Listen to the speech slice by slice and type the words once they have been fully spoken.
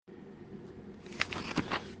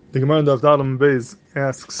The Gemara in Daf Dalam Beis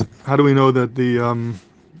asks, how do we know that the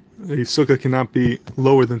Sukkah cannot be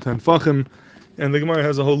lower than 10 fachim? And the Gemara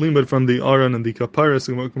has a whole limud from the Aron and the Parparos.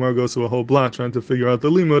 The Gemara goes to a whole block trying to figure out the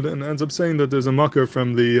limud, and ends up saying that there's a makar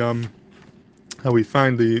from the how we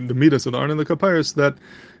find the midas of the Aron and the Parparos that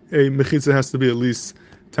a mechitza has to be at least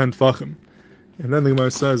 10 fachim. And then the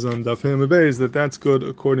Gemara says on Daf Beis that that's good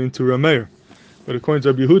according to Rameir. But according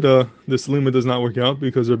to Rabbi Yehuda, this limud does not work out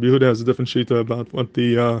because Rabbi Yehuda has a different shita about what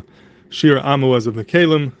the shir amu was of the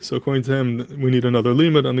kalim. So according to him, we need another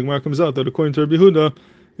limud. And the Gemara comes out that according to Rabbi Yehuda,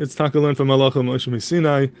 it's takalin from halacha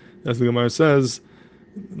Masiני, as the Gemara says.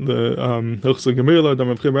 The Gamiry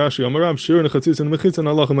shiurinn and mechitsin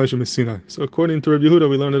halacha Masiני. So according to Rabbi Yehuda,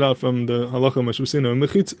 we learned it out from the halacha Masiני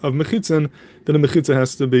of mechitzin that a mechitza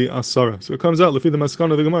has to be asara. So it comes out lefi the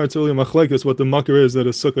maskana of the Gemara. It's really a machlekes what the makar is that a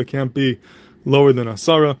sukkah can't be lower than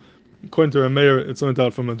asara. According to Rameir, it's learned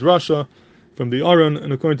out from a drasha, from the Aron,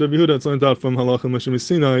 and according to Rabbi Yehuda, it's learned out from halacha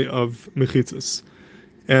Masiני of mechitzas.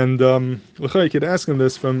 And L'cha, you could ask him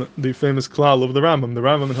this from the famous klal of the Rambam. The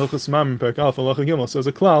Rambam in Hilchos Mamim Perek Aleph halacha Gimel says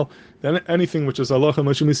a klal that anything which is halacha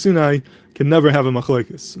Masiני can never have a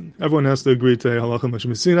machlekes. Everyone has to agree to a halacha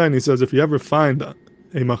Masiני, and he says if you ever find a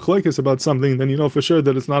machlekes about something, then you know for sure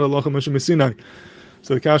that it's not halacha Masiני.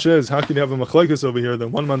 So the kasha is, how can you have a machlekes over here? That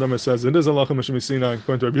one mandamer says it is halacha Masiני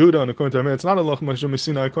according to Rabbi Yehuda, and according to Rameir it's not halacha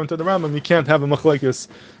Masiני according to the Rambam. You can't have a machlekes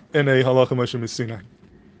in a halacha Masiני.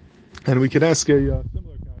 And we could ask a similar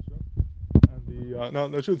kasha. And now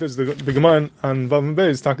the truth is, the Gemara on Vav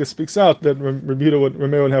Beis Taka speaks out that Rabbi Yehuda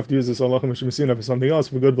Rameir would have to use this halacha Masiני for something else,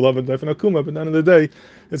 for good beloved life and akuma. But at the end of the day,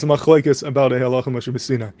 it's a machlekes about a halacha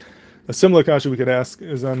Masiני. A similar kasha we could ask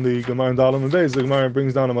is on the Gemara in Dalam and Beis. The Gemara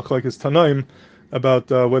brings down a machlekes Tanaim about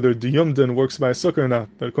whether the Yumdin works by a sukkah or not.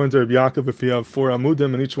 That according to Rabbi Yaakov, if you have 4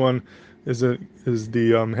 amudim and each one has a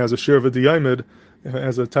share of a diyamid,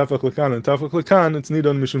 has a tafach lekan, and tafach lekan, it's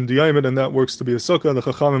nidon mishum diyamid, and that works to be a sukkah. The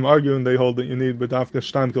Chachamim argue and they hold that you need b'dafka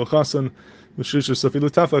shtaim kilchasan v'shisha safilu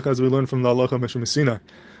tafach, as we learn from the halacha Masiני.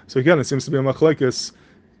 So again, it seems to be a machlekes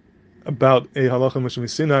about a halacha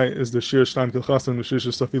Masiני. Is the shir shtaim kilchasan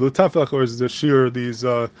v'shisha safilu tafach, or is the shir these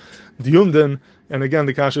diyumdin? And again,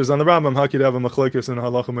 the kasha is on the Rambam. How could you have a machlekes in a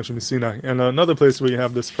halacha Masiני? And another place where you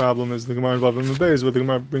have this problem is the Gemara in Vav Beis, where the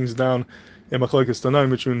Gemara brings down a machlekes tanaim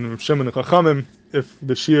between Shem and Chachamim. If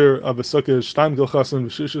the shir of a sukkah is shtaim kilchasim,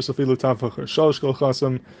 v'shishus afilu tafach, or shalosh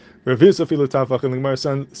kilchasim, revius afilu tafach, and the Gemara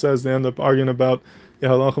says they end up arguing about a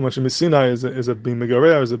halacha Masiני, is it being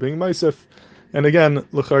megareh, or is it being meisef? And again,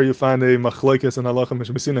 l'char you find a machlekes in halacha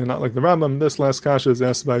Masiני, not like the Rambam. This last kasha is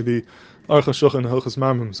asked by the Aruch HaShulchan and Hilchos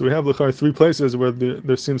Mamim. So we have l'char 3 places where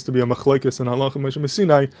there seems to be a machlekes in halacha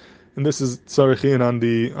Masiני, and this is tzarichin on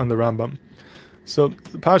the Rambam. So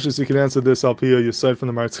the pashas you can answer this al piyah you cite from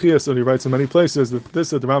the Maritzchia, so he writes in many places that the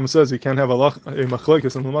Rambam says you can't have a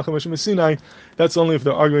machlekes in halacha Masiני. That's only if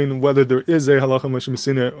they're arguing whether there is a halacha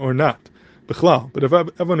Masiני or not. But if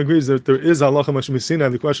everyone agrees that there is halacha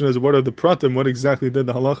Masiני, the question is, what are the pratim? What exactly did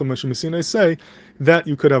the halacha Masiני say? That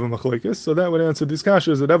you could have a machlekes. So that would answer these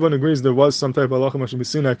kashas, that everyone agrees there was some type of halacha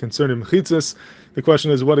Masiני concerning mechitzis. The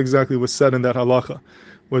question is, what exactly was said in that halacha?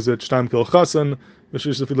 Was it shtam kilchasan? Was it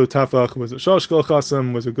shalosh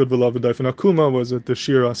kilchasan? Was it good beloved life and akuma? Was it the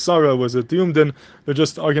shir asara? Was it the yumdin? They're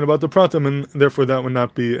just arguing about the pratim, and therefore that would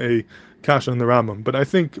not be a kasha in the Rambam. But I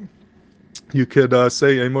think you could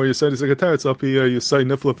say a more Yisai Secretariat up here, Yisai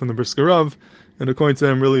Nifla from the Brisker Rav, and according to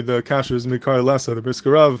him, really the kasha is Mikar Lessa. The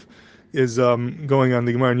Brisker Rav is going on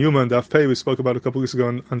the Gemara in Yuma and Daf Pei. We spoke about a couple weeks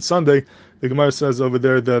ago on Sunday. The Gemara says over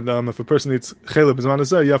there that if a person eats chelib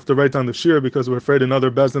b'zman, you have to write down the shir because we're afraid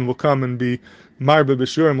another bezdin will come and be marbe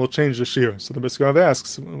b'shir and will change the shir. So the Brisker Rav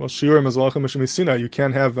asks, well, shiurim is halacha Masiני. You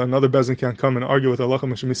can't have another bezdin can't come and argue with halacha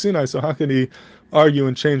Masiני. So how can he argue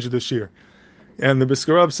and change the shir? And the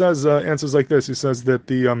Brisker Rav says answers like this. He says that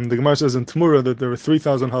the Gemara says in Tmura that there were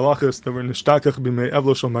 3,000 halachas that were nishtakach b'mei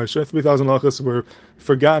evlo shel Moshe. 3,000 halachas were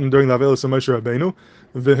forgotten during the avelos of Moshe Rabbeinu.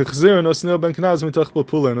 V'hechzir Nosnil ben Knaz mitach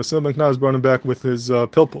pilpula. Nosnil ben Knaz brought him back with his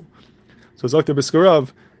pilpul. So it's like the Brisker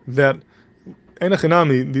Rav that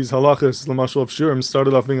enachinami these halachas l'mashal of shirim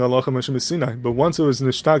started off being halacha Masiני, but once it was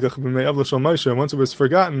nishtakach b'mei evlo shel Moshe, once it was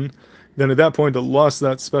forgotten, then at that point it lost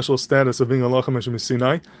that special status of being halacha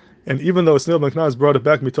Masiני. And even though Snil ben Knaz brought it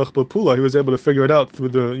back mitoch pula, he was able to figure it out through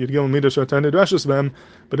the Yidgil Midah Shatan Nidrashus Bem.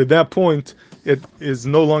 But at that point, it is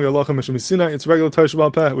no longer halacha Mishmi, it's regular Taish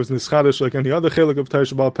Bal Peh. It was nischadish like any other chelik of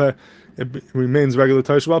Taish Bal Peh. It remains regular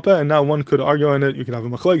Taish Bal Peh, and now one could argue on it. You can have a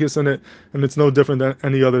machlekes in it, and it's no different than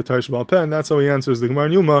any other Taish Bal Peh. And that's how he answers the Gemara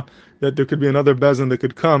in Yuma, that there could be another bezin that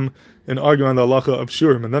could come and argue on the halacha of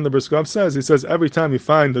shiurim. And then the Briskov says, he says every time you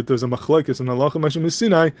find that there's a machlekes in the halacha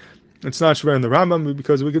Mishmi, it's not shver in the Rambam,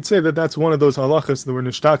 because we could say that that's one of those halachas that were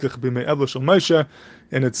nishtakach b'mei evla Moshe,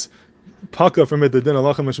 and it's paka from it the din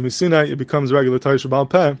halacha Mishmi, it becomes regular Taish Bal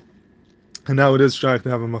Peh, and now it is shaykh to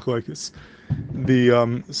have a machlekes.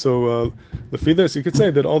 The feeders, you could say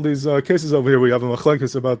that all these cases over here, we have a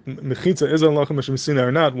machlekes about mechitza is a halacha Mishmi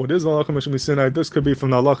or not. What is a halacha Mishmi? This could be from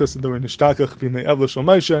the halachas that were nishtakach b'mei evla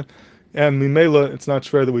Moshe. And mimela, it's not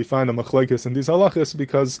fair that we find a machlekes in these halachas,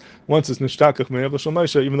 because once it's nishtakach me'evla shel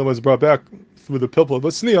Moshe, even though it's brought back through the pilpul of a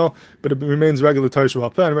snil, but it remains regular Taish Bal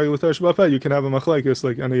Peh. And regular Taish Bal Peh, you can have a machlekes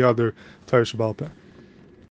like any other Taish Bal Peh.